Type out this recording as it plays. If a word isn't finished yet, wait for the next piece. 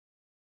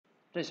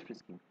Cześć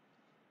wszystkim.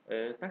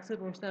 Tak sobie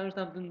pomyślałem, że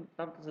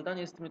tamto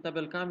zadanie z tymi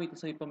tabelkami to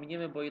sobie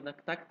pominiemy, bo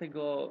jednak tak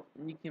tego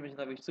nikt nie będzie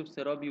na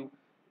wejściówce robił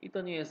i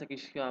to nie jest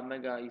jakieś chyba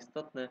mega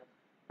istotne.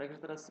 Także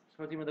teraz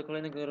przechodzimy do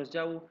kolejnego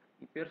rozdziału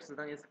i pierwsze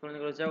zadanie z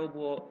kolejnego rozdziału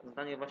było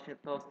zadanie właśnie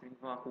to z tymi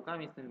dwoma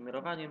kółkami, z tym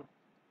wymiarowaniem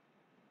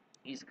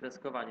i z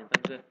kreskowaniem.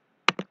 Także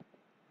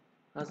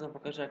teraz wam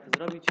pokażę, jak to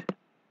zrobić.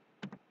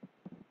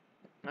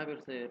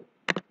 Najpierw sobie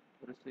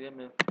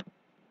rysujemy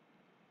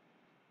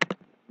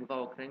dwa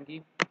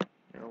okręgi.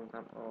 Ja mam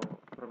tam o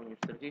promieniu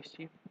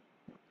 40.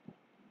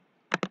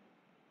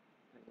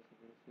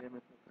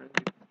 Rysujemy te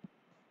okręgi.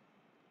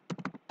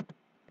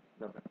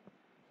 Dobra.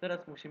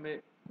 Teraz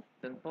musimy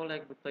ten pole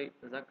jakby tutaj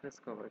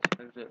zakreskować.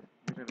 Także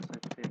bierzemy sobie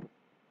tutaj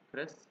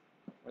kres.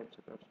 Oj,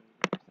 przepraszam.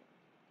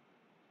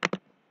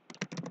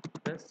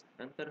 Kres,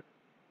 enter.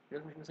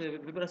 Teraz musimy sobie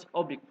wybrać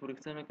obiekt, który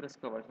chcemy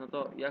kreskować. No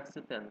to ja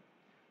chcę ten.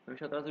 Ja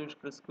się od razu już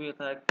kreskuje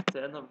tak jak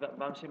chcę. No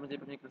wam się będzie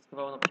pewnie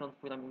kreskowało na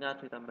początku tam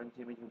inaczej. Tam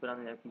będzie mieć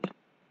wybrany jakiś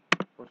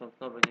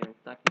początkowy, nie wiem,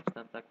 taki czy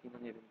tam taki, no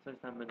nie wiem, coś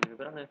tam będzie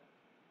wybrane.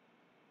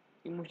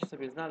 I musicie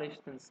sobie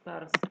znaleźć ten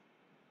stars.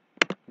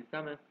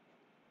 Klikamy.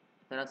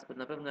 Teraz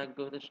na pewno jak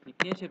go też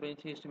klikniecie,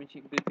 będziecie jeszcze mieć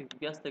jakby tych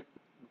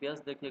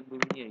gwiazdek jakby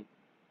mniej.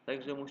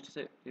 Także musicie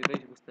sobie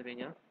wejść w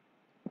ustawienia,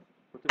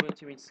 bo tu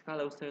będziecie mieć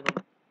skalę ustawioną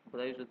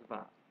bodajże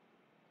 2.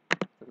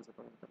 Z tego co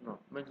pamiętam. No,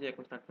 będzie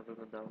jakoś tak to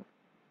wyglądało.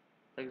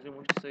 Także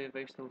musicie sobie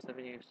wejść w to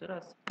ustawienie jeszcze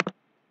raz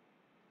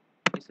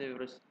i sobie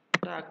wybrać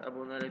tak,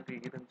 albo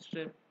najlepiej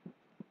 1.3.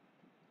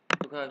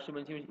 Tylko jeszcze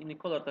będziecie mieć inny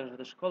kolor, także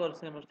też kolor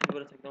sobie możecie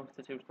wybrać jak tam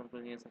chcecie, już tam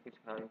to nie jest jakieś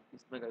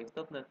jest mega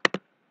istotne.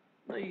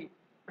 No i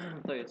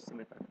to jest w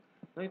sumie tak.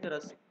 No i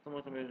teraz to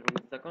możemy już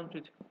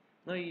zakończyć.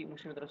 No i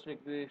musimy teraz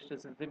jakby jeszcze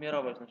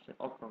wymiarować nasz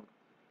okrąg.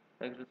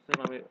 Także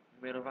tutaj mamy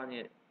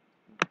wymiarowanie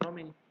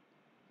promień.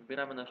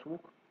 Wybieramy nasz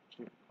łuk,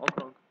 czyli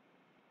okrąg.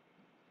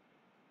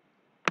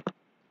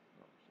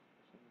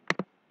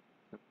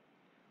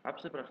 A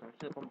przepraszam,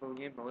 jeszcze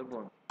popełniłem mały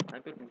błąd.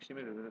 Najpierw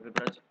musimy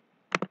wybrać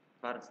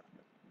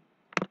warstwę.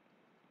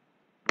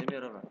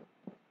 Wymiarowanie.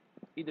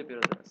 I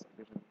dopiero teraz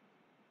bierzemy.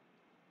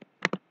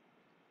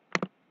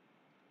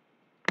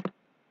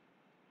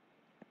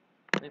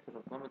 No i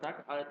porządku, mamy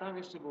tak, ale tam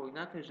jeszcze było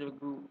inaczej, żeby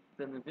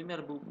ten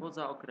wymiar był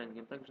poza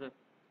okręgiem. Także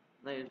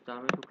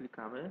najeżdżamy, tu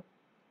klikamy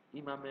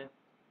i mamy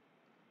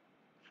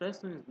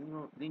przesuń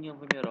z linią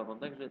wymiarową.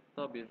 Także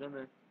to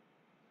bierzemy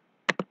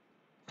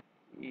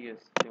i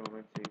jest w tym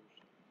momencie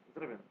już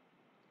zrobione.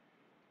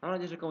 Mam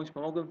nadzieję, że komuś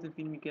pomogłem tym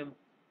filmikiem.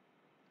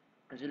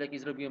 Jeżeli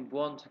jakiś zrobiłem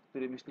błąd,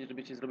 który myślicie, że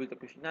byście zrobili to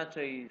jakoś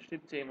inaczej,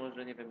 szybciej,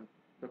 może nie wiem,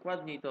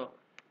 dokładniej, to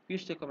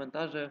piszcie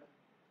komentarze,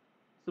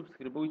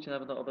 subskrybujcie, na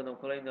pewno będą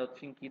kolejne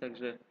odcinki,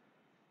 także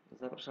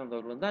zapraszam do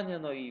oglądania,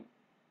 no i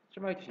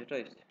trzymajcie się,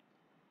 cześć!